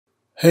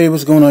Hey,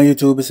 what's going on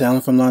YouTube? It's Alan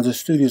from Lonzo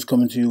Studios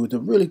coming to you with a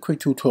really quick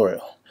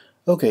tutorial.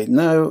 Okay,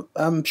 now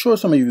I'm sure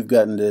some of you have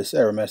gotten this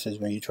error message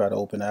when you try to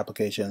open the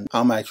application.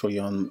 I'm actually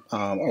on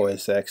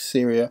OS X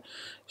Syria,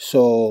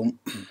 so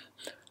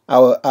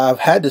I've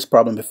had this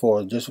problem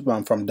before just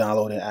from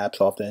downloading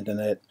apps off the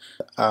internet.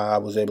 I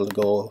was able to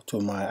go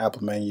to my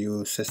Apple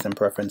menu, System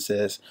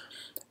Preferences,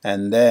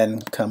 and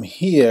then come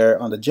here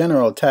on the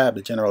General tab.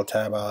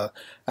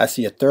 I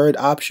see a third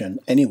option,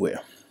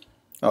 Anywhere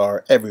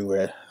or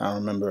everywhere. I don't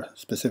remember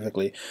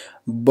specifically,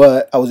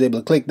 but I was able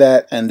to click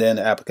that and then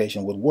the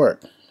application would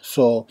work.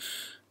 So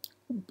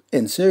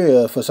in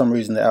Syria, for some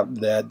reason,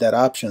 that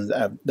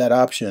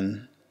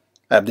option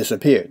have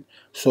disappeared.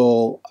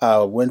 So I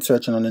went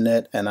searching on the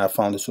net and I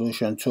found a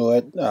solution to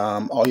it.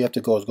 All you have to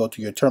go is go to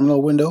your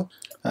terminal window.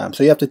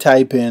 So you have to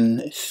type in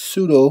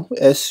sudo,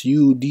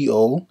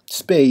 sudo,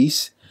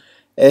 space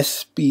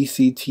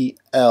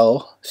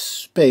spctl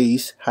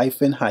space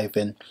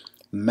hyphen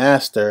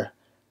master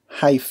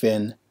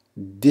hyphen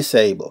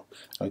disable.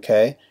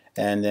 Okay,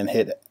 and then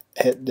hit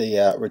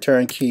the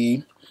return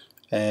key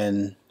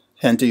and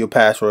enter your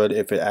password.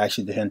 If it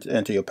actually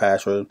enter your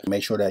password,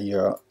 make sure that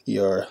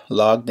you're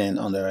logged in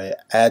under an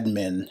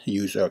admin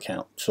user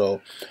account.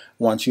 So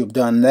once you've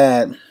done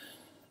that,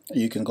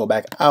 you can go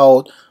back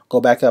out, go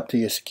back up to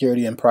your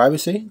security and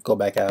privacy, go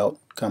back out,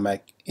 come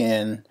back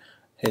in,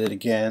 hit it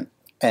again,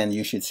 and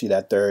you should see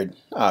that third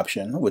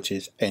option, which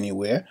is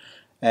Anywhere.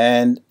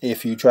 And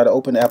if you try to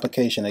open the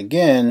application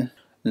again,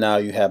 now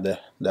you have the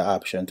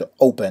option to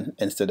open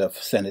instead of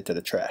send it to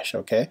the trash.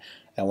 Okay,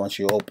 and once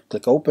you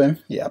click open,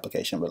 your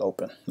application will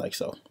open like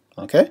so.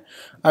 Okay,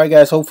 all right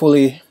guys,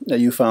 hopefully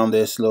you found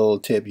this little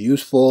tip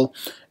useful.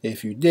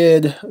 If you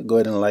did, go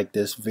ahead and like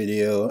this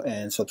video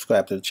and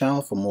subscribe to the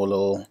channel for more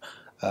little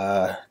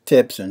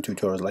tips and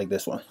tutorials like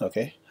this one.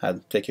 Okay,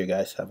 take care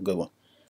guys, have a good one.